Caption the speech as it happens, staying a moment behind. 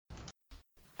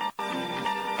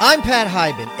I'm Pat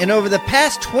Hiban, and over the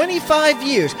past 25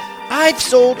 years, I've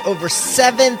sold over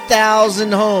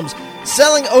 7,000 homes,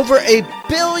 selling over $1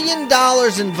 billion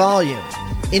in volume.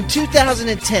 In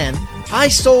 2010, I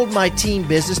sold my team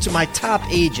business to my top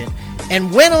agent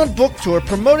and went on book tour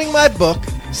promoting my book,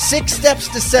 6 Steps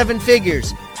to 7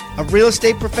 Figures, a real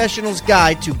estate professional's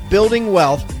guide to building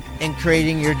wealth and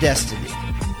creating your destiny.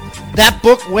 That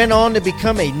book went on to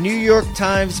become a New York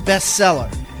Times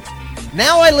bestseller.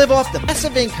 Now I live off the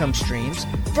passive income streams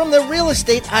from the real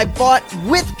estate I bought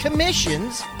with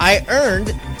commissions I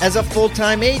earned as a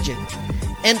full-time agent.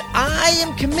 And I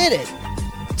am committed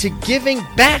to giving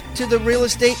back to the real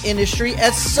estate industry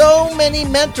as so many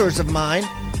mentors of mine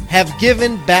have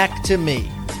given back to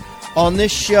me. On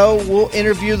this show, we'll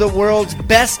interview the world's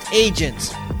best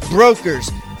agents, brokers,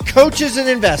 coaches, and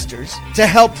investors to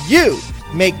help you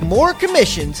make more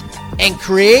commissions and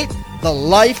create the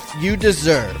life you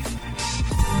deserve.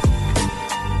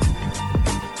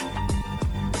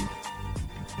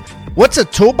 What's a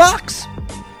toolbox?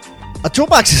 A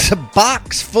toolbox is a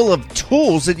box full of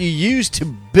tools that you use to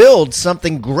build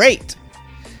something great.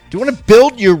 Do you want to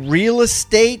build your real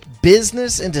estate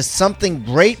business into something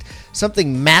great,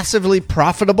 something massively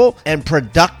profitable and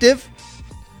productive?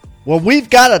 Well, we've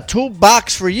got a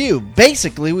toolbox for you.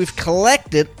 Basically, we've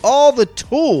collected all the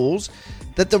tools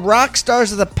that the rock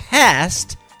stars of the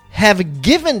past have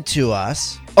given to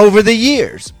us over the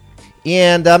years.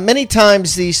 And many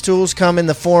times these tools come in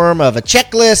the form of a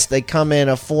checklist. They come in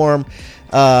a form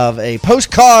of a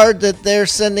postcard that they're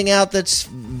sending out that's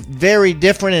very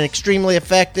different and extremely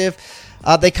effective.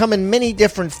 They come in many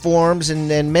different forms,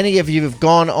 and many of you have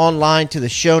gone online to the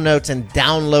show notes and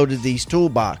downloaded these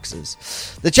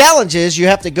toolboxes. The challenge is you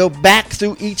have to go back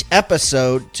through each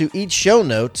episode to each show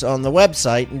notes on the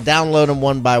website and download them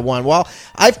one by one. Well,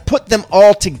 I've put them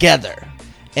all together,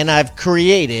 and I've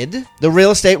created the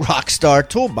Real Estate Rockstar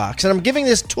Toolbox. And I'm giving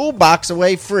this toolbox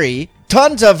away free.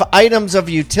 Tons of items of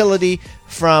utility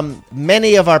from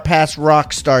many of our past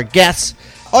Rockstar guests.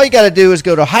 All you got to do is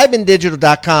go to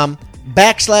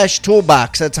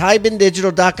hibandigital.com/toolbox. That's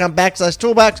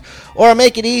hibandigital.com/toolbox. Or I'll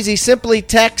make it easy. Simply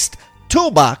text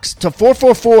toolbox to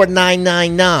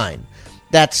 444-999.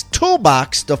 That's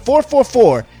toolbox to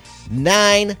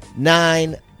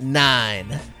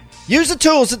 444-999. Use the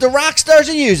tools that the rock stars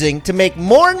are using to make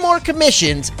more and more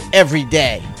commissions every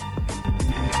day.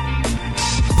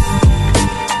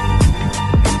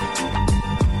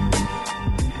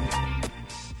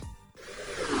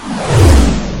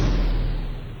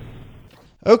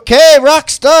 Okay,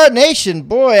 Rockstar Nation.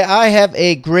 Boy, I have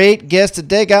a great guest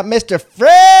today. Got Mr.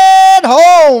 Fred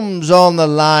Holmes on the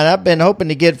line. I've been hoping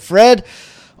to get Fred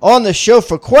on the show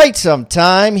for quite some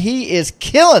time. He is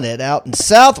killing it out in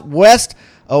Southwest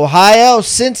Ohio,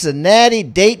 Cincinnati,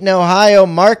 Dayton, Ohio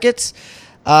markets.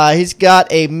 He's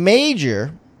got a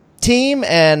major team,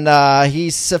 and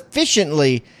he's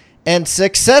sufficiently and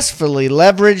successfully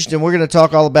leveraged, and we're going to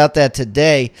talk all about that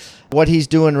today, what he's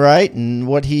doing right and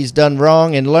what he's done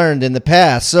wrong and learned in the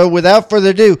past. So without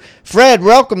further ado, Fred,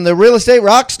 welcome to Real Estate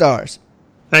Rockstars.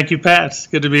 Thank you, Pat. It's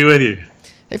good to be with you.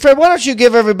 Hey, Fred, why don't you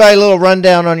give everybody a little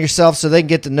rundown on yourself so they can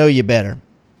get to know you better?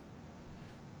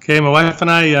 Okay, my wife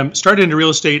and I started into real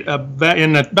estate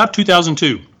in about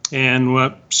 2002,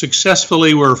 and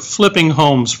successfully were flipping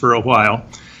homes for a while.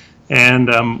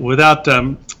 And without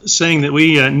saying that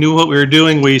we knew what we were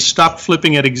doing, we stopped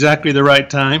flipping at exactly the right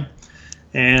time,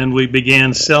 and we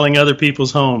began selling other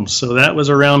people's homes. So that was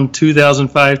around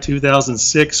 2005,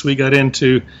 2006. We got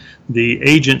into the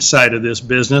agent side of this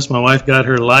business. My wife got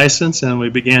her license, and we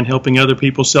began helping other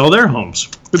people sell their homes.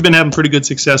 We've been having pretty good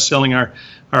success selling our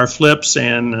flips,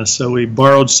 and so we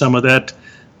borrowed some of that,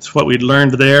 what we'd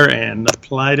learned there, and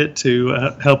applied it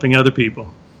to helping other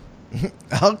people.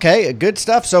 Okay, good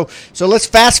stuff. So let's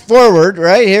fast forward,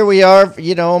 right? Here we are,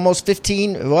 almost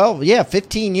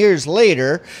 15 years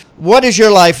later. What is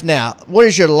your life now? What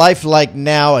is your life like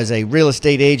now as a real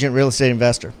estate agent, real estate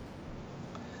investor?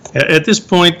 At this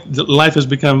point, life has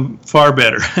become far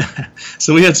better.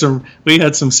 So we had some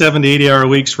 70, 80-hour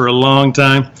weeks for a long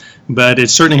time, but it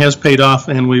certainly has paid off,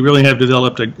 and we really have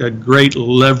developed a great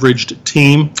leveraged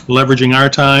team, leveraging our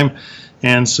time,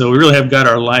 and so we really have got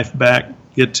our life back.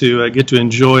 Get to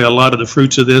enjoy a lot of the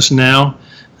fruits of this now.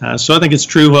 So I think it's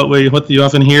true what you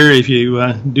often hear: if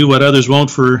you do what others won't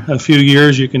for a few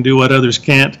years, you can do what others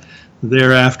can't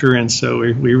thereafter. And so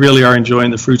we really are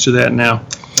enjoying the fruits of that now.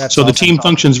 That's so awesome. The team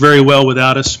functions very well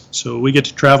without us. So we get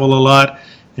to travel a lot,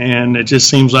 and it just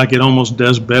seems like it almost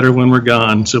does better when we're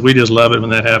gone. So we just love it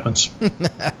when that happens.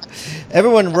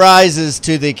 Everyone rises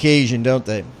to the occasion, don't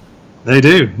they? They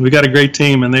do. We got a great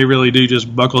team, and they really do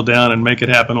just buckle down and make it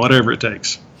happen, whatever it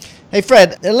takes. Hey,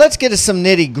 Fred, let's get to some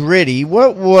nitty-gritty.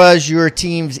 What was your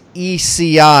team's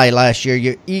ECI last year,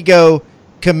 your Ego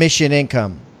Commission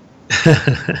Income?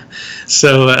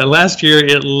 So last year,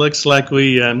 it looks like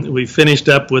we finished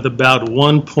up with about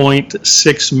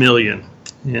 $1.6 million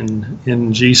in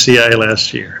GCI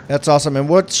last year. That's awesome. And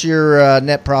what's your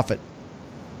net profit?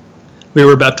 We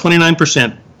were about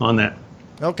 29% on that.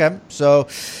 Okay, so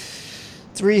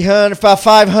 300, about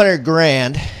 500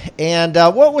 grand. And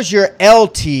what was your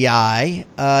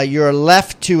LTI, your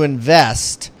left to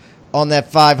invest on that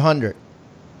 500?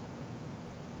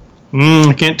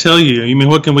 I can't tell you. You mean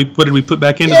what did we put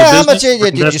back into the business? business? How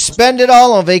much did you spend it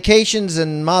all on vacations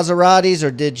and Maseratis,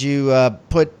 or did you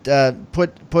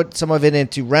put some of it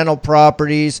into rental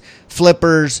properties,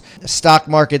 flippers, stock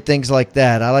market, things like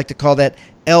that? I like to call that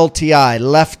LTI,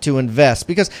 left to invest,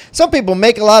 because some people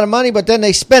make a lot of money, but then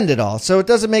they spend it all. So it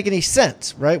doesn't make any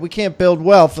sense, right? We can't build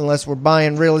wealth unless we're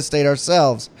buying real estate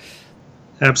ourselves.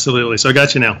 Absolutely. So I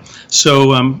got you now.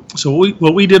 So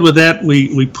what we did with that,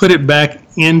 we put it back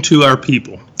into our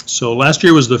people. So last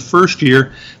year was the first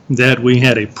year that we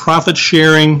had a profit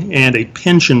sharing and a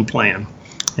pension plan.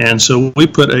 And so we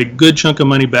put a good chunk of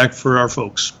money back for our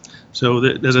folks. So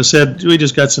as I said, we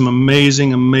just got some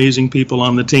amazing people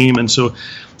on the team. And so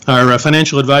our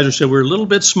financial advisor said we're a little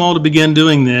bit small to begin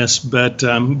doing this, but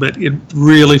it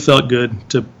really felt good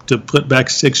to put back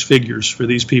six figures for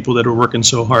these people that are working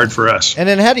so hard for us. And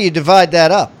then how do you divide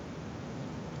that up?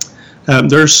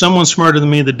 There's someone smarter than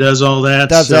me that does all that.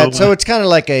 So it's kind of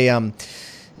like an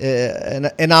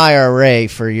IRA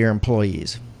for your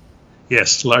employees.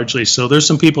 Yes, largely. So there's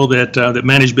some people that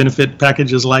manage benefit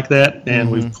packages like that, and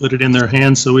we've put it in their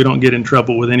hands so we don't get in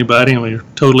trouble with anybody, and we're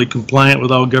totally compliant with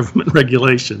all government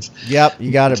regulations. Yep,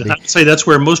 you got to be. I'd say that's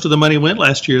where most of the money went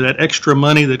last year. That extra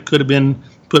money that could have been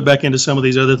put back into some of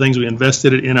these other things, we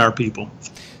invested it in our people.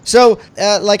 So,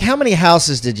 how many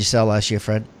houses did you sell last year,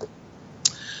 Fred?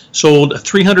 Sold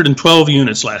 312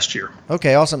 units last year.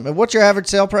 Okay, awesome. And what's your average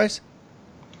sale price?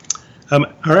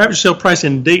 Our average sale price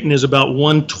in Dayton is about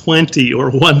 $120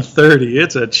 or $130.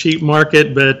 It's a cheap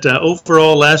market, but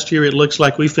overall last year it looks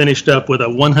like we finished up with a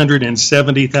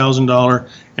 $170,000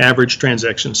 average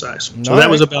transaction size. So that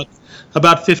was about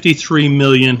 $53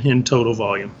 million in total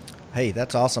volume. Hey,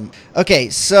 that's awesome. Okay,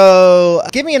 so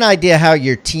give me an idea how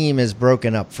your team is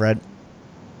broken up, Fred.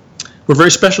 We're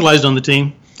very specialized on the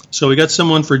team. So we got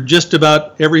someone for just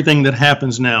about everything that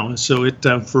happens now. So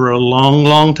for a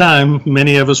long time,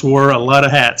 many of us wore a lot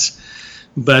of hats.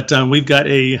 But we've got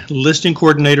a listing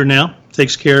coordinator now,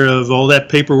 takes care of all that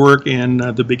paperwork and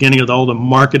the beginning of all the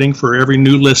marketing for every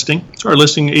new listing. So our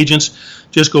listing agents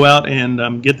just go out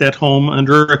and get that home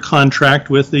under a contract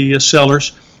with the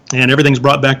sellers, and everything's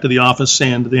brought back to the office,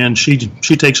 and then she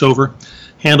takes over,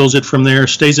 handles it from there,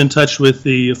 stays in touch with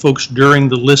the folks during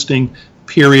the listing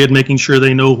period, making sure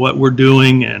they know what we're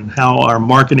doing and how our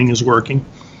marketing is working.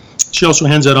 She also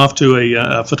hands that off to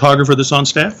a photographer that's on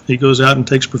staff. He goes out and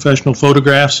takes professional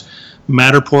photographs.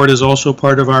 Matterport is also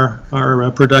part of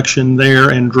our production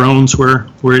there, and drones where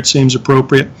it seems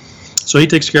appropriate. So he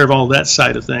takes care of all that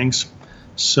side of things.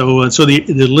 So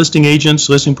the listing agents,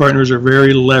 listing partners are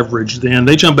very leveraged, and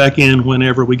they jump back in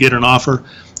whenever we get an offer.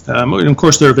 And of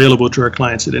course, they're available to our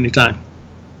clients at any time.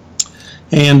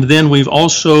 And then we've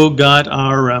also got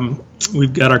our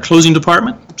closing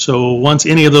department. So once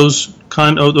any of those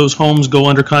homes go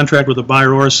under contract with a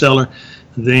buyer or a seller,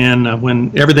 then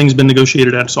when everything's been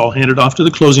negotiated out, it's all handed off to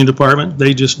the closing department.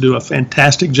 They just do a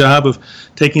fantastic job of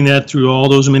taking that through all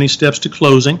those many steps to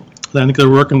closing. I think they're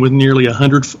working with nearly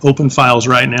 100 open files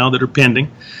right now that are pending.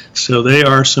 So they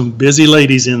are some busy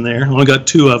ladies in there. Only got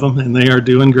 2 of them, and they are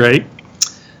doing great.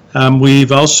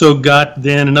 We've also got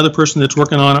then another person that's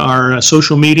working on our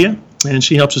social media, and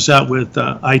she helps us out with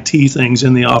IT things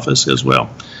in the office as well.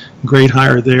 Great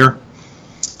hire there.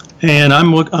 And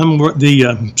I'm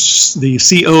the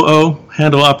COO,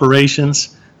 handle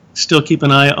operations. Still keep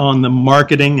an eye on the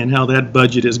marketing and how that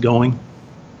budget is going.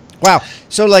 Wow.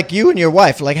 So like you and your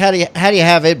wife, like how do you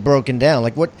have it broken down?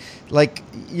 Like what, like,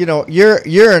 you know,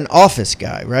 you're an office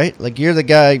guy, right? Like you're the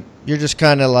guy, you're just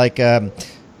kind of like an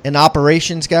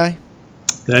operations guy?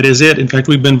 That is it. In fact,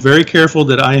 we've been very careful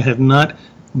that I have not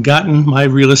gotten my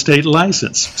real estate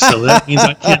license. So that means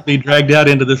I can't be dragged out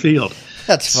into the field.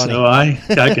 That's funny. So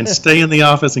I can stay in the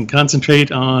office and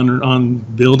concentrate on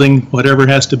building whatever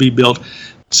has to be built,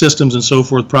 systems and so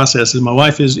forth, processes. My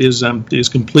wife is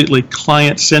completely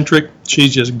client-centric.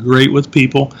 She's just great with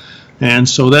people. And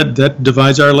so that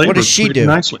divides our labor. What does she do?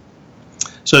 Nicely.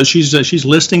 So she's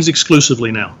listings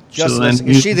exclusively now. Just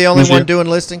listings. Is she the only one doing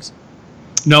listings?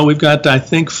 No, we've got, I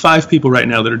think, 5 people right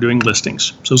now that are doing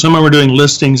listings. So some of them are doing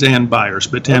listings and buyers,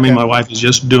 but Tammy, Okay. my wife, is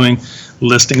just doing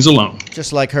listings alone.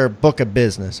 Just like her book of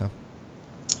business, huh?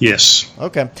 Yes.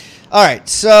 Okay. All right.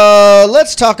 So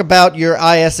let's talk about your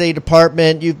ISA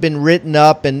department. You've been written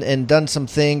up and done some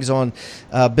things on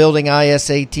building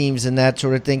ISA teams and that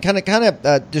sort of thing. Kind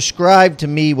of describe to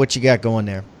me what you got going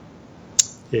there.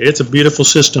 It's a beautiful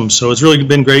system, so it's really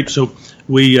been great. So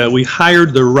we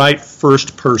hired the right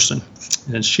first person,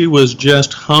 and she was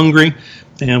just hungry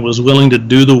and was willing to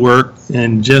do the work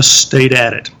and just stayed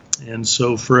at it. And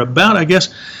so for about, I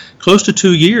guess, close to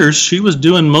 2 years, she was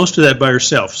doing most of that by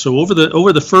herself. So over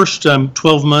the first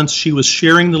 12 months, she was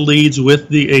sharing the leads with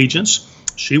the agents.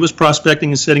 She was prospecting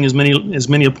and setting as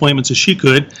many appointments as she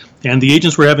could, and the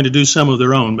agents were having to do some of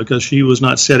their own because she was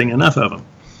not setting enough of them.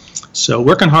 So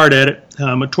working hard at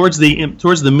it. Towards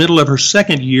the middle of her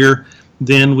second year,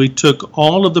 then we took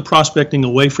all of the prospecting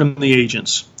away from the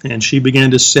agents, and she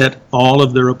began to set all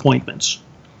of their appointments.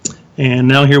 And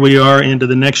now here we are into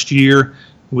the next year.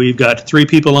 We've got 3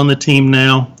 people on the team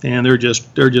now, and they're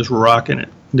just rocking it.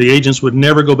 The agents would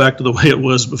never go back to the way it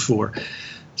was before.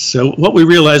 So what we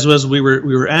realized was we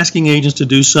were asking agents to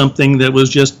do something that was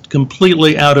just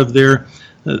completely out of the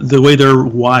way they're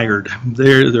wired.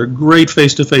 They're great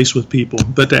face-to-face with people,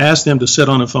 but to ask them to sit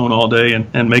on a phone all day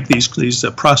and make these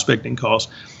prospecting calls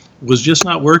was just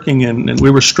not working, and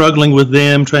we were struggling with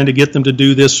them, trying to get them to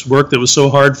do this work that was so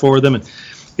hard for them. And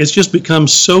it's just become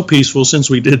so peaceful since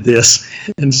we did this.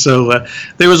 And so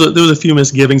there was a few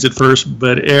misgivings at first,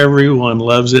 but everyone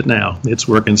loves it now. It's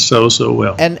working so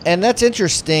well. And that's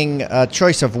interesting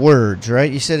choice of words,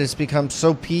 right? You said it's become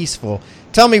so peaceful.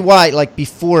 Tell me why, like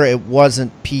before it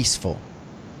wasn't peaceful.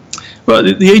 Well,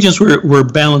 the agents were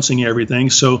balancing everything.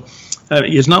 So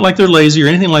it's not like they're lazy or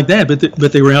anything like that,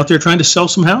 but they were out there trying to sell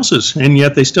some houses, and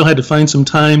yet they still had to find some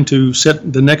time to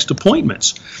set the next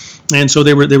appointments. And so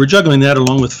they were juggling that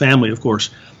along with family, of course.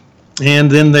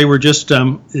 And then they were just,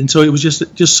 and so it was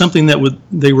just something that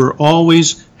they were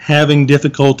always having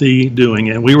difficulty doing.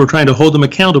 And we were trying to hold them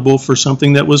accountable for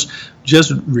something that was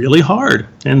just really hard.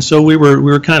 And so we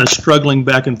were kind of struggling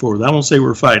back and forth. I won't say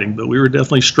we're fighting, but we were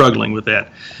definitely struggling with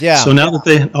that. Yeah. So now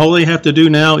that all they have to do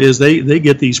now is they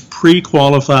get these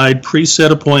pre-qualified,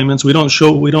 pre-set appointments. We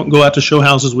don't go out to show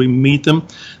houses. We meet them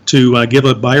to give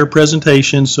a buyer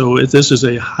presentation. So this is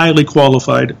a highly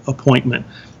qualified appointment.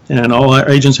 And all our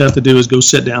agents have to do is go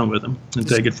sit down with them and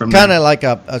take it from there. Kind of like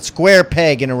a square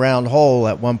peg in a round hole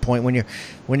at one point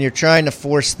when you're trying to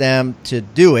force them to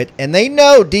do it. And they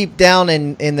know deep down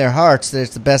in their hearts that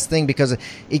it's the best thing because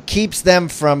it keeps them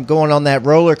from going on that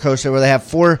roller coaster where they have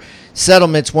 4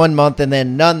 settlements one month and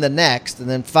then none the next and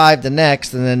then 5 the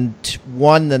next and then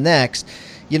 1 the next,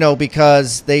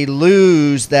 because they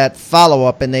lose that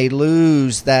follow-up and they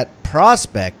lose that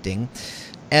prospecting.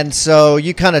 And so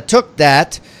you kind of took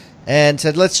that and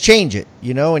said, let's change it,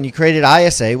 and you created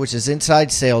ISA, which is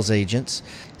Inside Sales Agents.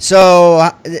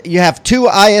 So you have 2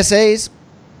 ISAs?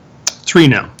 3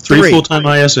 now. 3 full-time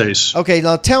ISAs. Okay,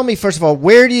 now tell me, first of all,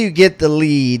 where do you get the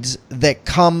leads that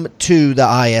come to the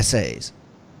ISAs?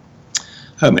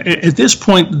 At this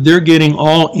point, they're getting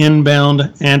all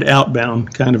inbound and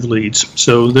outbound kind of leads.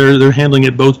 So they're handling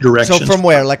it both directions. So from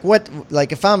where?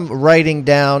 Like if I'm writing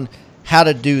down how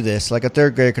to do this, like a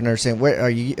third grader can understand, where are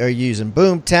you using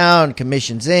Boomtown,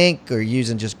 Commissions Inc., or are you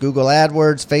using just Google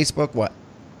AdWords, Facebook, what?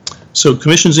 So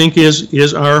Commissions Inc.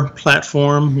 is our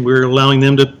platform. We're allowing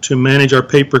them to manage our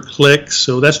pay-per-click.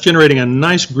 So that's generating a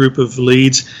nice group of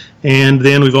leads. And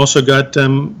then we've also got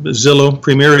Zillow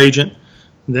Premier Agent.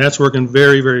 That's working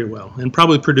very, very well and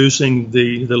probably producing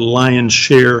the lion's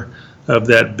share of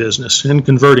that business and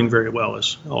converting very well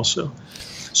as also.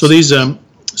 So these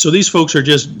folks are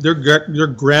they're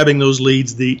grabbing those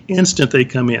leads the instant they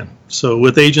come in. So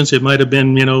with agents, it might have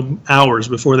been, hours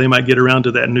before they might get around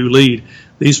to that new lead.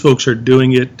 These folks are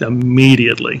doing it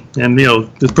immediately. And,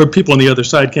 the people on the other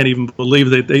side can't even believe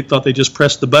they thought they just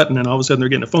pressed the button and all of a sudden they're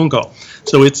getting a phone call.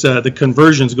 So it's the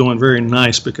conversion's going very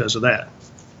nice because of that.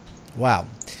 Wow.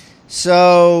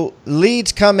 So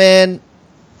leads come in,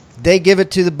 they give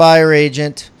it to the buyer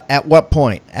agent. At what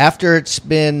point? After it's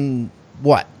been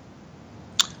what?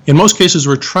 In most cases,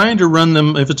 we're trying to run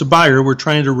them, if it's a buyer, we're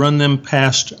trying to run them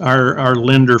past our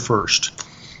lender first.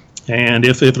 And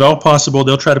if at all possible,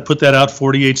 they'll try to put that out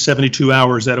 48, 72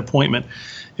 hours, that appointment.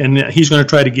 And he's going to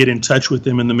try to get in touch with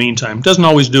them in the meantime. Doesn't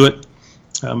always do it.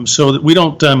 So that we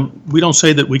don't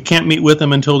say that we can't meet with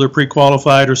them until they're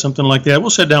pre-qualified or something like that. We'll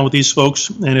sit down with these folks,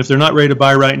 and if they're not ready to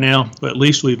buy right now, at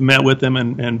least we've met with them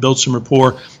and built some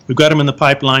rapport. We've got them in the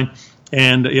pipeline,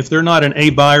 And if they're not an A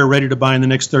buyer ready to buy in the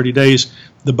next 30 days,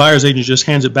 the buyer's agent just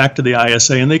hands it back to the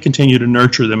ISA, and they continue to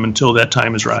nurture them until that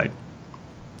time is right.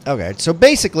 Okay, so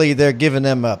basically they're giving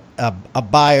them a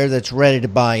buyer that's ready to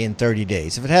buy in 30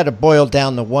 days. If it had to boil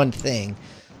down to one thing,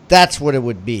 that's what it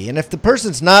would be. And if the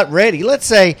person's not ready, let's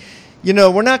say,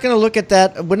 we're not going to look at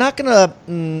that. We're not going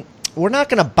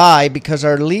to buy because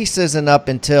our lease isn't up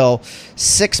until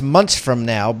 6 months from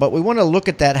now, but we want to look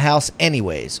at that house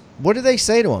anyways. What do they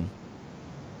say to them?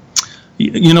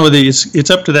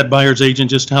 It's up to that buyer's agent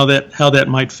just how that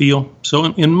might feel. So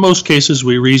in most cases,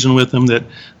 we reason with them that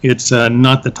it's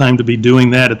not the time to be doing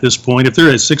that at this point. If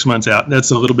they're at 6 months out, that's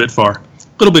a little bit far. A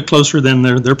little bit closer, then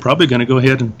they're probably going to go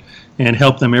ahead and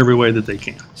help them every way that they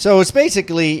can. So it's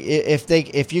basically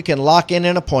if you can lock in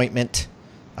an appointment,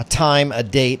 a time, a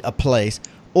date, a place,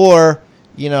 or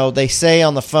they say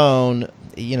on the phone,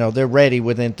 they're ready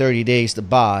within 30 days to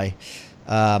buy.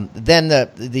 Then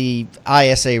the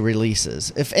ISA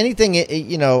releases. If anything,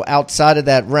 outside of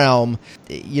that realm,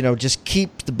 just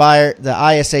keep the buyer.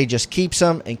 The ISA just keeps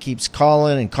them and keeps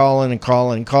calling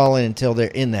until they're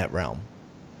in that realm.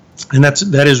 And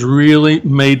that has really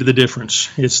made the difference.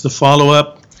 It's the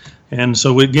follow-up. And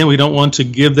so, we don't want to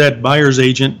give that buyer's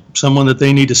agent someone that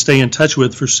they need to stay in touch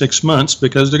with for 6 months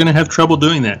because they're going to have trouble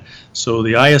doing that. So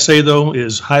the ISA, though,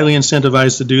 is highly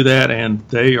incentivized to do that, and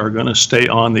they are going to stay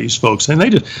on these folks. And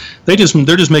they're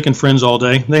just making friends all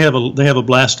day. They have a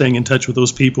blast staying in touch with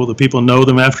those people. The people know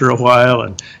them after a while,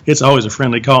 and it's always a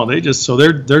friendly call. They're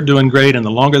doing great, and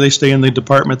the longer they stay in the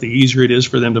department, the easier it is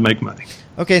for them to make money.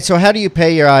 Okay, so how do you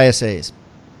pay your ISAs?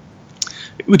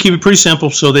 We keep it pretty simple.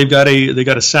 So they got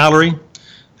a salary.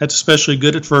 That's especially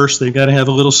good at first. They've got to have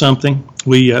a little something.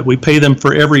 We pay them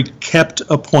for every kept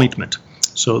appointment.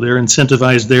 So they're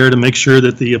incentivized there to make sure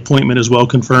that the appointment is well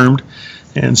confirmed,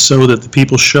 and so that the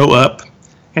people show up.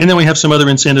 And then we have some other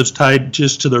incentives tied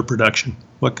just to their production.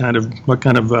 What kind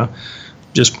of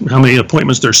just how many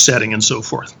appointments they're setting and so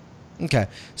forth. Okay.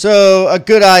 So a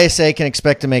good ISA can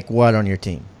expect to make what on your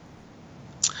team?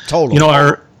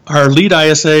 Total. Our lead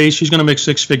ISA, she's going to make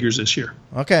 6 figures this year.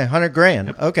 Okay, $100,000.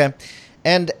 Yep. Okay,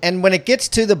 and when it gets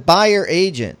to the buyer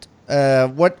agent,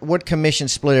 what commission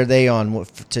split are they on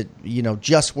to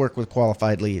just work with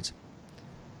qualified leads?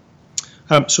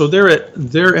 So they're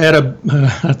at a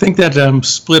I think that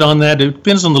split on that. It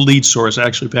depends on the lead source,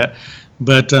 actually, Pat,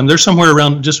 but they're somewhere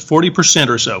around just 40%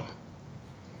 or so.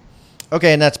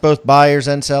 Okay, and that's both buyers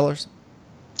and sellers?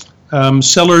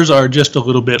 Sellers are just a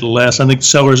little bit less. I think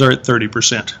sellers are at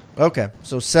 30%. Okay,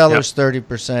 so sellers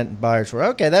 30%, buyers were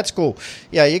okay. That's cool.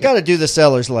 Yeah, you got to do the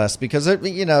sellers less because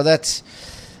that's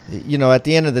at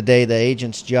the end of the day, the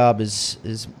agent's job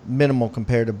is minimal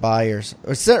compared to buyers.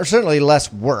 Or certainly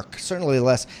less work, certainly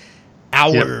less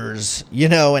hours,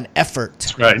 and effort.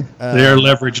 That's right. They are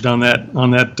leveraged on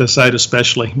that side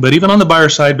especially. But even on the buyer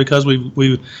side, because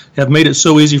we have made it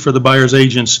so easy for the buyer's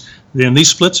agents, then these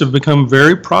splits have become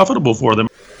very profitable for them.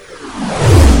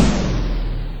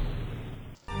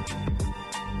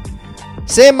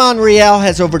 Sam Monreal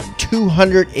has over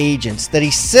 200 agents that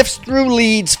he sifts through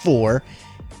leads for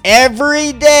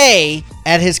every day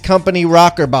at his company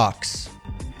Rockerbox.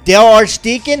 Dale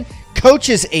Archdeacon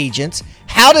coaches agents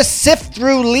how to sift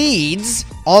through leads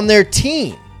on their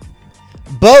team.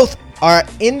 Both are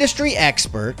industry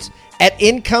experts at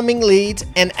incoming leads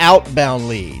and outbound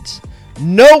leads.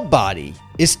 Nobody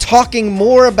is talking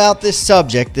more about this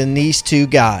subject than these two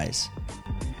guys.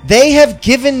 They have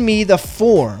given me the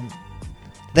form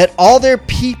that all their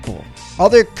people, all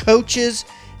their coaches,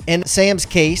 and Sam's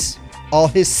case, all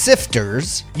his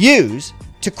sifters use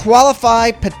to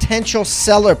qualify potential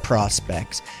seller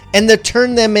prospects and to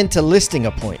turn them into listing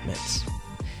appointments.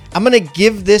 I'm going to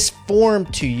give this form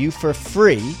to you for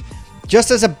free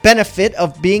just as a benefit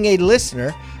of being a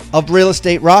listener of Real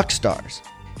Estate Rockstars.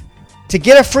 To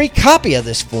get a free copy of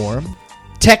this form,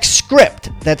 text SCRIPT,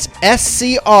 that's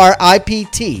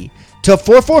SCRIPT, to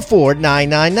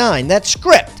 444-999. That's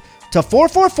SCRIPT to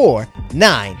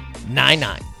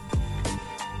 444-999.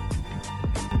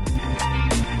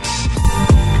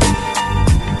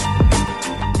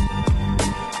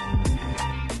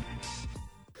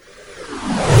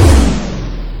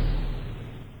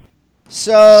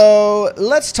 So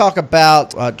let's talk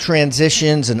about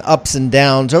transitions and ups and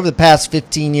downs over the past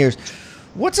 15 years.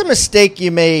 What's a mistake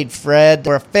you made, Fred,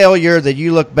 or a failure that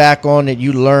you look back on that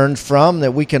you learned from,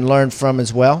 that we can learn from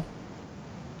as well?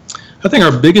 I think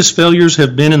our biggest failures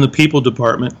have been in the people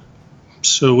department.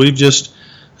 So we've just,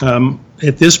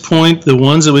 at this point, the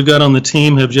ones that we've got on the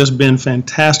team have just been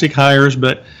fantastic hires,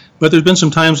 but there's been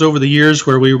some times over the years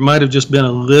where we might have just been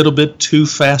a little bit too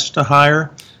fast to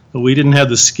hire. we didn't have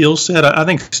the skill set. I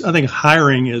think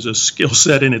hiring is a skill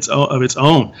set in its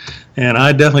own, and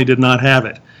I definitely did not have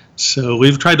it. So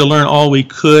we've tried to learn all we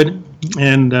could,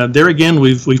 and there again,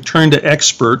 we've turned to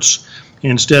experts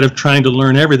instead of trying to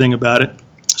learn everything about it.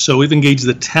 So we've engaged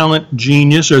the talent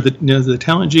genius, or the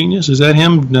talent genius, is that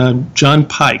him? John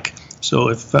Pike. So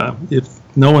if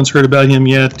no one's heard about him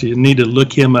yet, you need to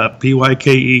look him up,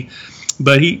 Pyke.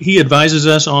 But he advises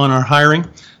us on our hiring.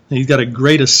 He's got a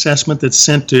great assessment that's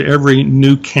sent to every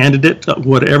new candidate,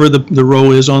 whatever the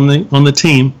role is on the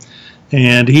team.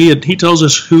 And he tells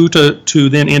us who to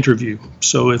then interview.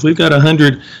 So if we've got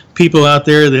 100 people out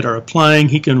there that are applying,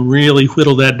 he can really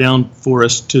whittle that down for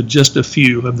us to just a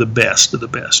few of the best of the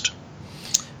best.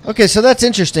 Okay, so that's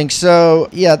interesting. So,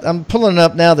 yeah, I'm pulling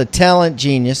up now the Talent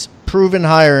Genius, proven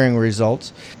hiring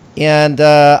results. And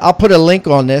I'll put a link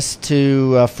on this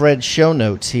to Fred's show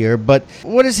notes here. But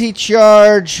what does he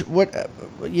charge? What,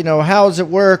 how does it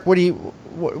work? What do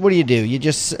you do? You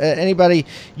just anybody?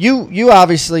 You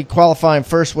obviously qualify them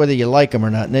first, whether you like them or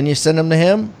not, and then you send them to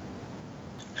him.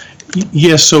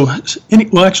 Yes. So,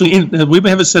 we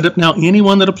have it set up now.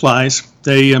 Anyone that applies,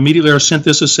 they immediately are sent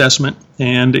this assessment,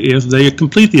 and if they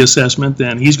complete the assessment,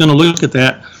 then he's going to look at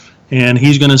that, and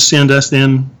he's going to send us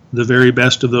then the very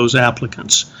best of those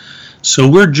applicants. So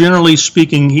we're generally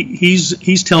speaking,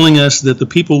 he's telling us that the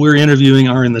people we're interviewing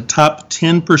are in the top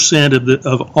 10%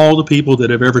 of all the people that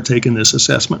have ever taken this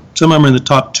assessment. Some of them are in the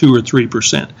top 2 or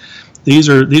 3%. These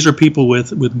are people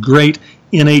with great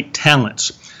innate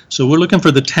talents. So we're looking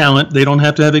for the talent. They don't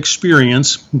have to have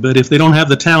experience, but if they don't have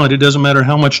the talent, it doesn't matter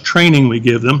how much training we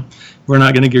give them, we're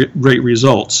not going to get great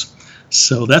results.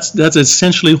 So that's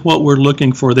essentially what we're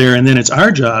looking for there, and then it's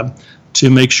our job to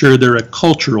make sure they're a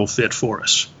cultural fit for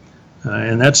us.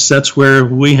 And that's where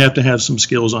we have to have some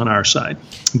skills on our side.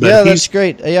 But yeah, that's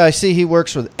great. Yeah, I see he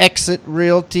works with Exit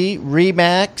Realty,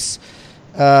 Remax,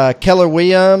 Keller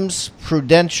Williams,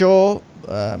 Berkshire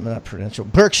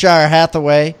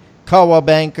Hathaway, Caldwell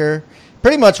Banker.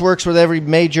 Pretty much works with every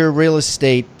major real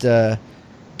estate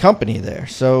company there.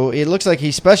 So it looks like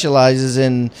he specializes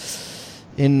in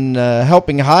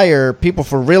helping hire people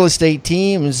for real estate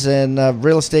teams and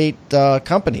real estate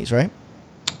companies, right?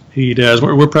 He does.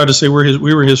 We're proud to say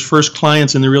we were his first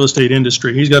clients in the real estate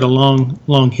industry. He's got a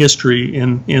long history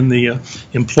in the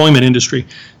employment industry,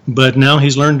 but now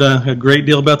he's learned a great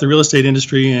deal about the real estate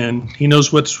industry, and he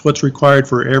knows what's required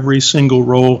for every single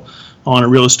role on a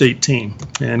real estate team,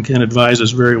 and can advise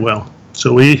us very well.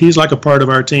 So he's like a part of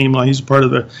our team. He's a part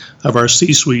of our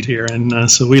C-suite here,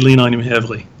 and so we lean on him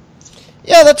heavily.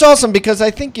 Yeah, that's awesome, because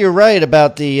I think you're right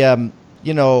about the,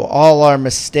 all our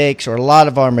mistakes, or a lot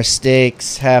of our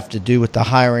mistakes, have to do with the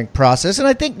hiring process. And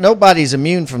I think nobody's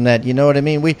immune from that. You know what I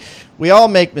mean? We all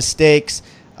make mistakes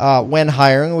when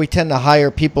hiring. We tend to hire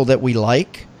people that we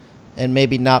like, and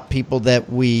maybe not people that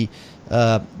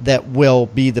that will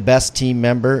be the best team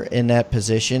member in that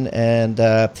position. And,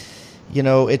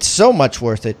 it's so much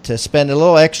worth it to spend a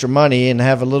little extra money and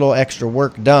have a little extra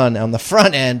work done on the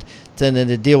front end than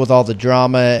to deal with all the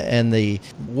drama and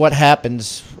what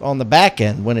happens on the back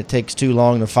end when it takes too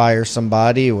long to fire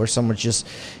somebody, or someone's just,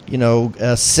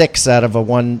 a 6 out of a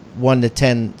 1 to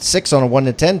 10, 6 on a 1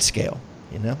 to 10 scale,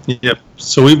 Yep.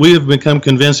 So we have become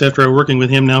convinced after working with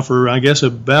him now for, I guess,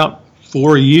 about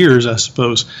 4 years, I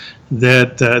suppose,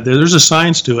 that there's a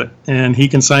science to it, and he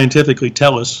can scientifically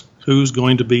tell us who's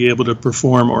going to be able to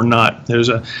perform or not. There's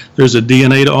a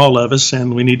DNA to all of us,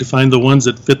 and we need to find the ones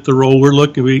that fit the role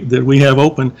that we have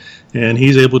open, and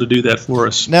he's able to do that for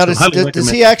us. Now, does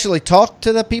he actually talk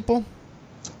to the people?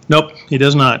 Nope, he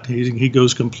does not. He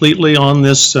goes completely on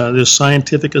this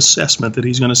scientific assessment that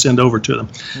he's going to send over to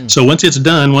them. So once it's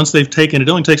done, once they've taken it,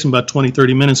 only takes them about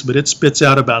 20-30 minutes, but it spits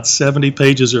out about 70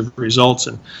 pages of results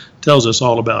and tells us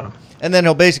all about them. And then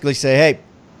he'll basically say, hey,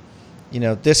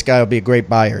 this guy will be a great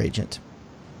buyer agent.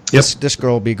 Yep. This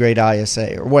girl will be a great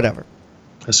ISA, or whatever.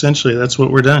 Essentially, that's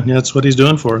what we're doing. Yeah, that's what he's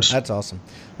doing for us. That's awesome.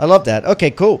 I love that.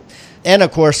 Okay, cool. And,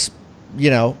 of course,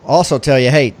 also tell you,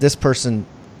 hey, this person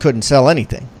couldn't sell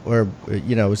anything, or,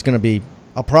 it's going to be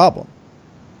a problem.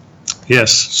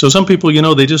 Yes. So some people,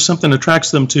 they just something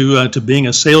attracts them to being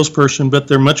a salesperson, but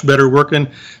they're much better working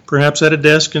perhaps at a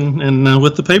desk and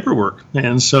with the paperwork.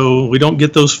 And so we don't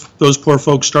get those poor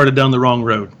folks started down the wrong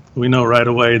road. We know right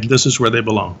away this is where they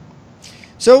belong.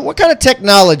 So what kind of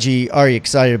technology are you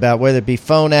excited about, whether it be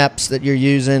phone apps that you're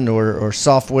using or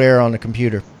software on the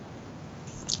computer?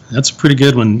 That's a pretty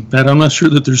good one, Pat. I'm not sure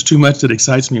that there's too much that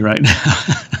excites me right now.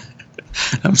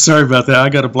 I'm sorry about that. I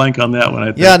got a blank on that one, I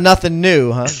think. Yeah, nothing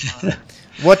new, huh?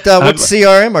 What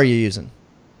CRM are you using?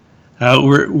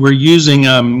 We're using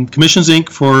Commissions Inc.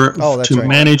 to right.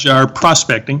 manage our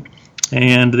prospecting,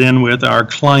 and then with our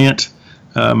client,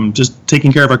 just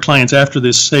taking care of our clients after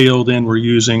this sale, then we're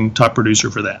using Top Producer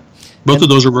for that. Both of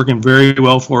those are working very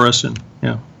well for us, and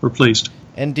we're pleased.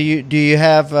 And do you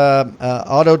have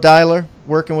auto dialer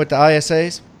working with the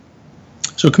ISAs?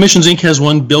 So Commissions Inc. has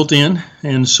one built in,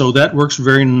 and so that works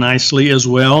very nicely as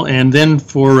well. And then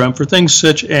for things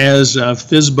such as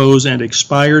FSBOs and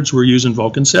expireds, we're using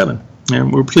Vulcan 7.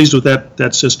 And we're pleased with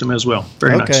that system as well.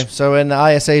 Very nice. Okay, so and the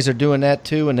ISAs are doing that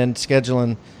too, and then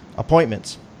scheduling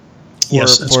appointments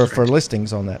for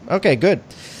listings on that. Okay, good.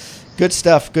 Good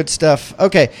stuff.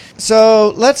 Okay,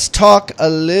 so let's talk a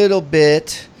little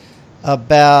bit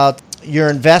about your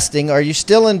investing. Are you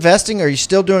still investing? Are you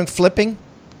still doing flipping?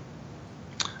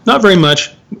 Not very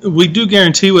much. We do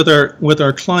guarantee with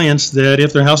our clients that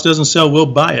if their house doesn't sell, we'll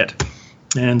buy it.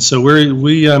 And so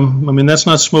that's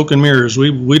not smoke and mirrors.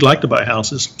 We'd like to buy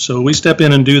houses, so we step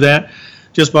in and do that.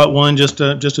 Just bought one just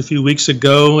a few weeks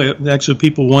ago. Actually,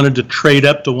 people wanted to trade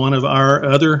up to one of our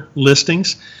other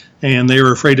listings, and they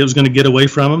were afraid it was going to get away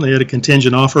from them. They had a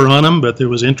contingent offer on them, but there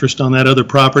was interest on that other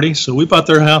property. So we bought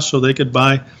their house so they could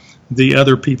buy the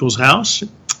other people's house.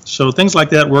 So things like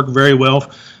that work very well.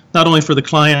 Not only for the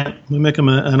client, we make them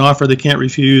an offer they can't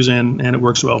refuse, and it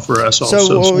works well for us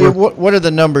also. So what are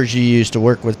the numbers you use to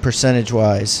work with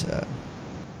percentage-wise?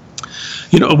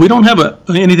 We don't have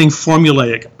anything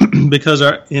formulaic because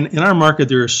in our market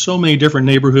there are so many different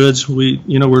neighborhoods. We're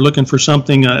looking for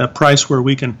something, a price where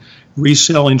we can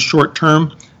resell in short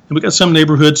term. And we got some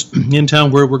neighborhoods in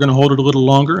town where we're going to hold it a little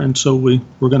longer, and so we're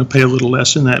going to pay a little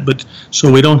less in that. But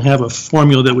so we don't have a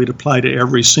formula that we'd apply to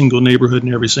every single neighborhood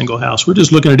and every single house. We're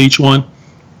just looking at each one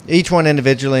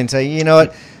individually, and say, you know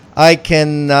what,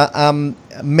 I'm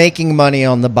making money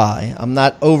on the buy. I'm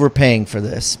not overpaying for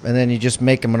this, and then you just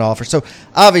make them an offer. So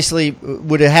obviously,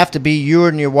 would it have to be you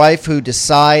and your wife who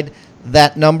decide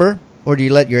that number, or do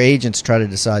you let your agents try to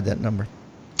decide that number?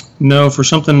 No, for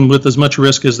something with as much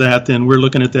risk as that, then we're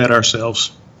looking at that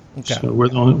ourselves. Okay. So we're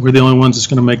the only ones that's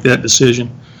going to make that decision.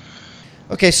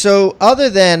 Okay, so other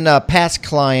than past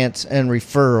clients and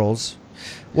referrals,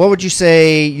 what would you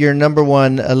say your number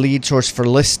one lead source for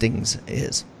listings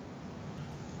is?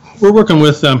 We're working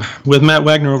with Matt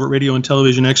Wagner over at Radio and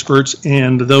Television Experts,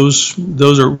 and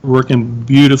those are working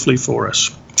beautifully for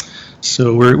us.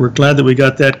 So we're glad that we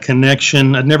got that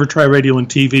connection. I'd never try radio and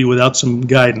TV without some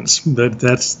guidance, but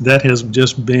that has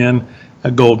just been a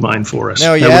gold mine for us.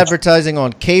 Now, are you advertising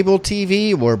on cable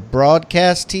TV or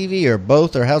broadcast TV or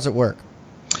both, or how's it work?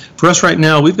 For us right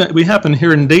now, we happen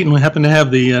here in Dayton. We happen to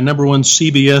have the number one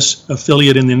CBS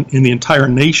affiliate in the entire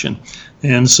nation,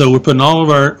 and so we're putting all of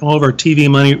our TV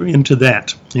money into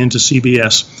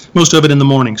CBS. Most of it in the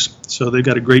mornings. So they've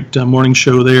got a great morning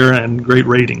show there and great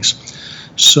ratings.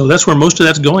 So that's where most of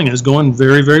that's going. It's going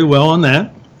very, very well on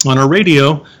that. On our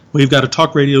radio, we've got a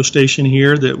talk radio station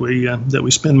here that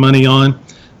we spend money on.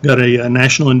 Got a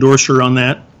national endorser on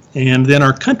that. And then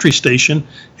our country station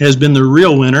has been the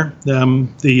real winner.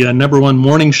 The number one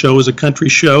morning show is a country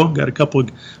show. Got a couple of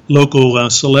local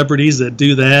celebrities that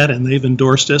do that, and they've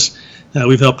endorsed us.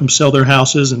 We've helped them sell their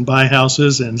houses and buy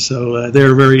houses, and so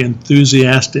they're very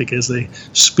enthusiastic as they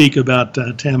speak about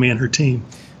Tammy and her team.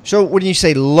 So when you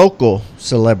say local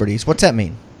celebrities, what's that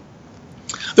mean?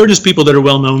 They're just people that are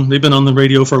well known. They've been on the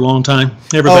radio for a long time.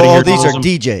 Everybody here these are them.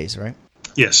 DJs, right?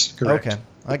 Yes, correct. Okay,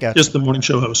 I got just the morning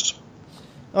show hosts.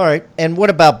 All right. And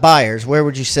what about buyers? Where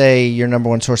would you say your number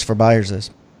one source for buyers is?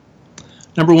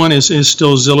 Number one is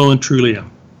still Zillow and Trulia.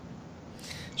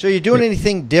 So you're doing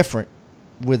anything different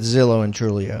with Zillow and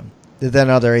Trulia than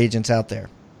other agents out there?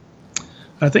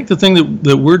 I think the thing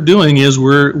that we're doing is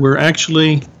we're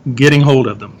actually getting hold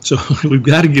of them. So we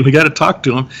got to talk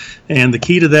to them, and the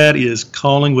key to that is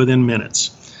calling within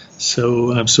minutes.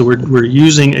 So we're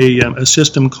using a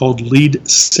system called Lead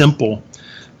Simple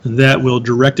that will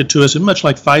direct it to us, and much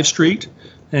like 5 Street,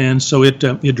 and so it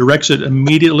directs it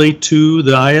immediately to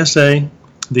the ISA.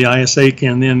 The ISA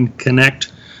can then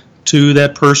connect to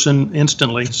that person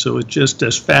instantly. So it's just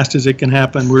as fast as it can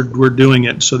happen, we're doing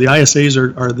it. So the ISAs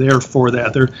are there for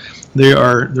that.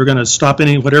 They're going to stop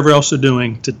whatever else they're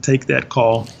doing to take that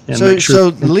call and make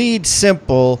sure. So Lead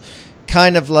Simple,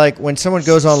 kind of like when someone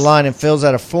goes online and fills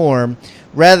out a form,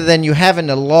 rather than you having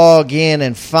to log in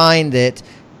and find it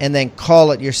and then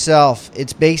call it yourself,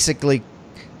 it's basically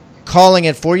calling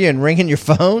it for you and ringing your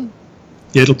phone?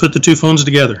 Yeah, it'll put the two phones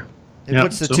together. It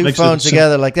puts the two phones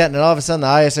together like that, and then all of a sudden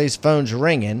the ISA's phone's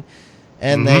ringing,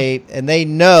 and they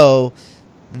know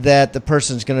that the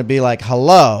person's going to be like,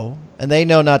 hello, and they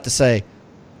know not to say,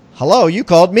 hello, you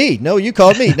called me. No, you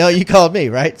called me. No, you called me,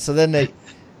 right? So then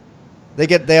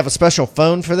They have a special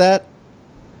phone for that?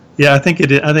 Yeah, I think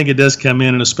it does come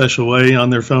in a special way on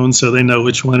their phone, so they know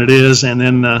which one it is, and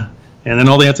then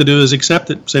all they have to do is accept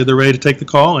it, say they're ready to take the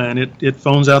call, and it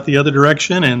phones out the other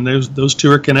direction, and those two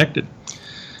are connected.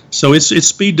 So it's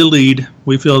speed to lead.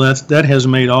 We feel that has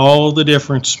made all the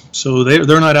difference. So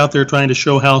they're not out there trying to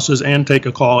show houses and take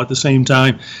a call at the same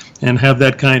time, and have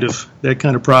that kind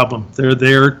of problem. They're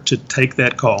there to take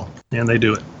that call, and they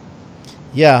do it.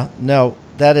 Yeah, no,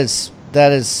 that is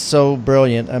so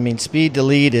brilliant. I mean, speed to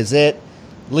lead is it.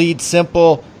 Lead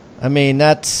simple. I mean,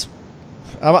 that's.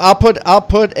 I'll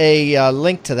put a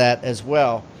link to that as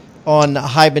well on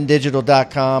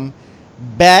hibandigital.com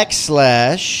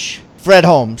 / Fred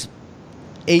Holmes,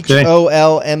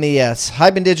 HOLMES,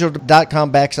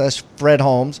 hibandigital.com / Fred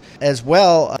Holmes, as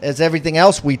well as everything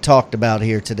else we talked about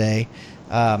here today,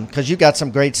 because you got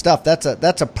some great stuff. That's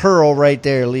a pearl right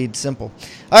there, Lead Simple.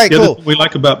 All right, cool. What we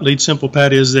like about Lead Simple,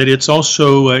 Pat, is that it's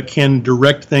also can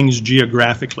direct things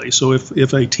geographically. So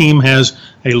if a team has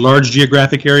a large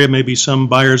geographic area, maybe some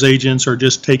buyers agents are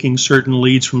just taking certain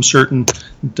leads from certain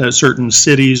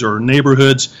cities or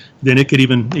neighborhoods, then it can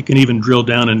even drill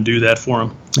down and do that for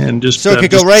them. And just so it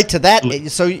could go right to that.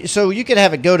 So you could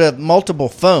have it go to multiple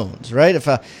phones, right? If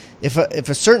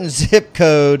a certain zip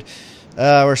code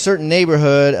or a certain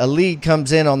neighborhood, a lead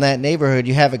comes in on that neighborhood,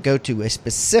 you have it go to a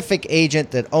specific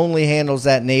agent that only handles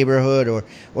that neighborhood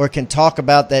or can talk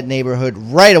about that neighborhood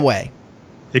right away.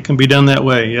 It can be done that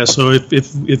way, yeah. So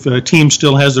if a team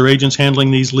still has their agents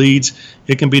handling these leads,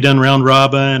 it can be done round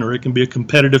robin, or it can be a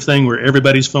competitive thing where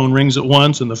everybody's phone rings at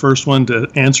once and the first one to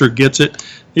answer gets it.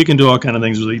 You can do all kind of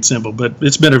things with Lead Simple, but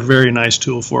it's been a very nice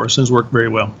tool for us and it's worked very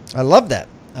well. I love that.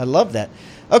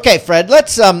 Okay, Fred,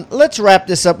 let's wrap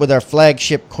this up with our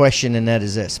flagship question, and that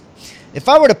is this. If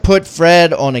I were to put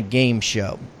Fred on a game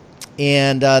show,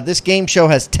 and this game show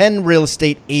has 10 real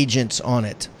estate agents on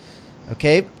it,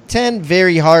 okay, 10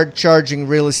 very hard-charging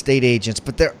real estate agents,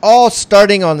 but they're all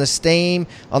starting on the same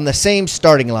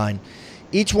starting line.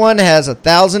 Each one has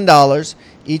 $1,000.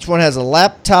 Each one has a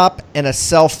laptop and a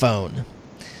cell phone.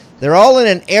 They're all in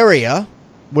an area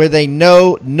where they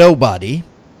know nobody,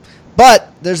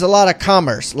 but there's a lot of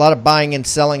commerce, a lot of buying and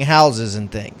selling houses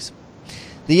and things.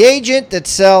 The agent that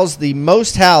sells the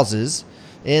most houses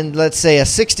in, let's say, a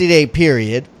 60-day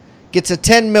period gets a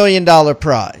 $10 million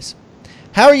prize.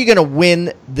 How are you going to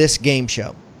win this game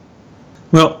show?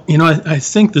 Well, I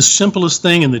think the simplest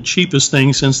thing and the cheapest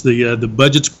thing, since the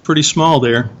budget's pretty small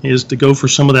there, is to go for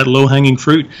some of that low-hanging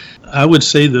fruit. I would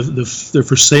say the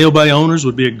for sale by owners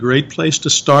would be a great place to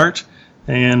start,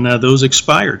 and those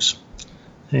expireds.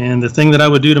 And the thing that I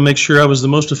would do to make sure I was the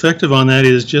most effective on that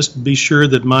is just be sure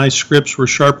that my scripts were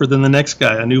sharper than the next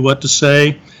guy. I knew what to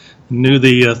say, knew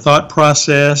the thought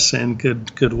process, and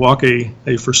could walk a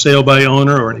for sale by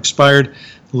owner or an expired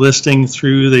listing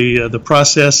through the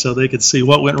process so they could see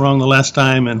what went wrong the last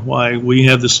time and why we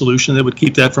have the solution that would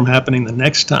keep that from happening the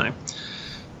next time.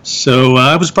 So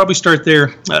I would probably start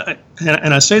there,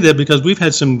 and I say that because we've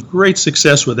had some great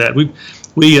success with that.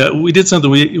 We did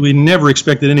something we never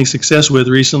expected any success with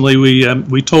recently.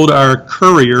 We told our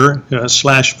courier /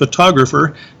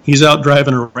 photographer, he's out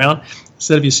driving around,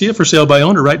 said if you see it for sale by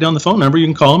owner, write down the phone number. You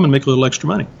can call him and make a little extra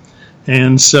money.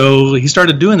 And so he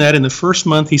started doing that. In the first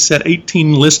month, he set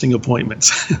 18 listing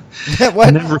appointments.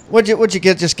 What'd you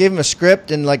get? Just gave him a script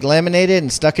and laminated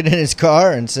and stuck it in his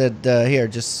car and said, "Here,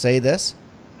 just say this."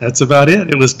 That's about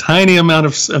it. It was tiny amount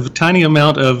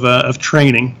of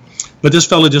training, but this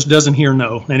fellow just doesn't hear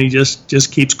no, and he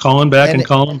just keeps calling back and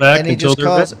calling back until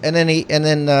they're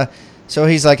ready. So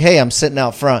he's like, "Hey, I'm sitting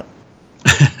out front."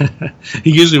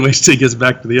 He usually waits till he gets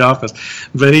back to the office,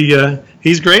 but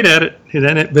he's great at it.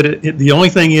 But the only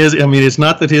thing is, it's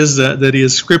not that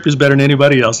his script is better than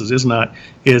anybody else's. It's not.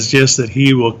 It's just that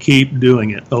he will keep doing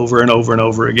it over and over and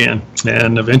over again,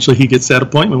 and eventually he gets that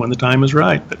appointment when the time is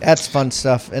right. But that's fun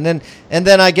stuff. And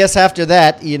then I guess after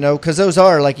that, because those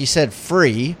are, like you said,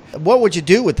 free. What would you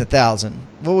do with the 1,000?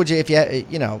 What would you if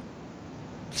you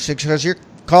because you're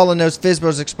calling those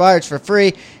FSBOs expireds for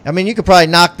free? You could probably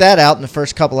knock that out in the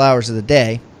first couple hours of the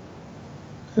day.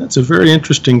 That's a very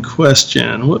interesting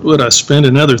question. What would I spend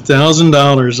another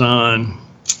 $1,000 on?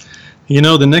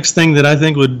 The next thing that I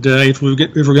think would, if we're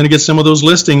going to get some of those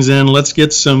listings in, let's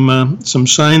get some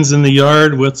signs in the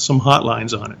yard with some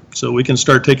hotlines on it, so we can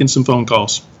start taking some phone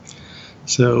calls.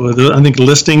 So I think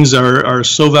listings are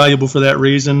so valuable for that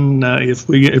reason. If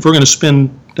we're going to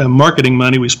spend marketing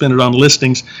money, we spend it on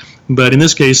listings. But in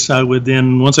this case, I would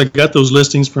then, once I got those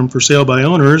listings from for sale by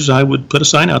owners, I would put a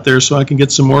sign out there so I can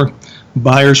get some more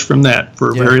buyers from that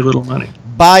for very little money.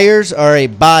 Buyers are a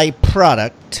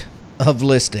byproduct of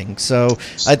listings. So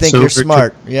I think you're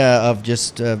smart, of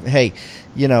just, hey,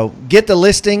 get the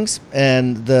listings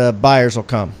and the buyers will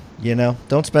come,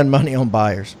 Don't spend money on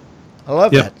buyers. I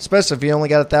love that, especially if you only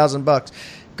got $1,000.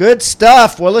 Good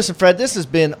stuff. Well, listen, Fred, this has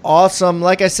been awesome.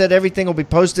 Like I said, everything will be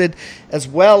posted as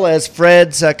well as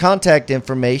Fred's contact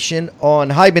information on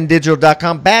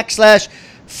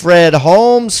hibandigital.com/Fred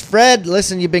Holmes. Fred,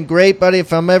 listen, you've been great, buddy.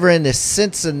 If I'm ever in the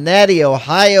Cincinnati,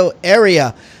 Ohio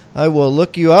area, I will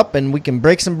look you up and we can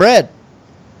break some bread.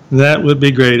 That would be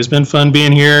great. It's been fun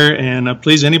being here, and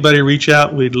please, anybody reach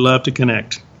out. We'd love to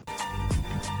connect.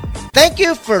 Thank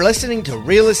you for listening to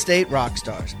Real Estate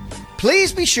Rockstars.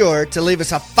 Please be sure to leave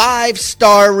us a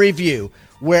 5-star review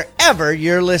wherever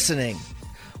you're listening.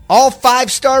 All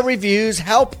 5-star reviews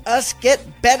help us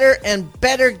get better and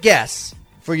better guests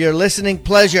for your listening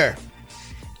pleasure.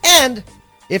 And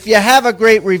if you have a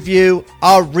great review,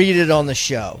 I'll read it on the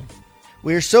show.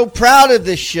 We're so proud of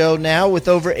this show now with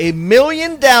over 1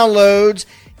 million downloads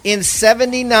in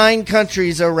 79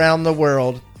 countries around the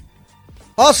world.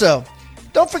 Also,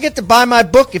 don't forget to buy my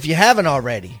book if you haven't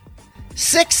already.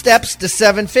 6 Steps to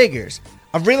 7 Figures,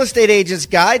 a real estate agent's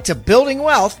guide to building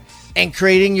wealth and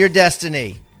creating your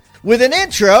destiny. With an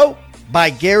intro by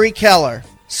Gary Keller.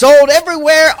 Sold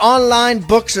everywhere online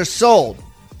books are sold.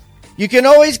 You can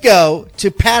always go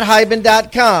to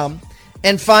pathiban.com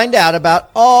and find out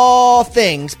about all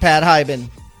things Pat Hiban.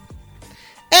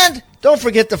 And don't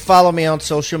forget to follow me on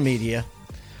social media.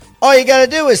 All you got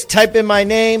to do is type in my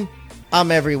name.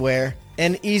 I'm everywhere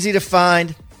and easy to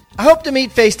find. I hope to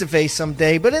meet face-to-face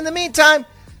someday, but in the meantime,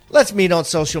 let's meet on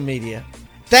social media.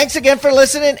 Thanks again for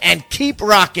listening, and keep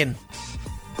rocking.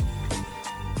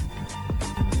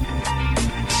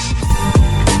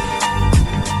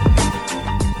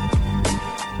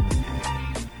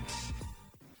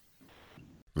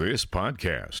 This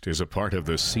podcast is a part of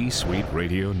the C-Suite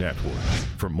Radio Network.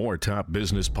 For more top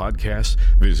business podcasts,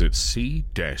 visit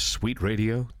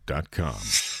c-suiteradio.com.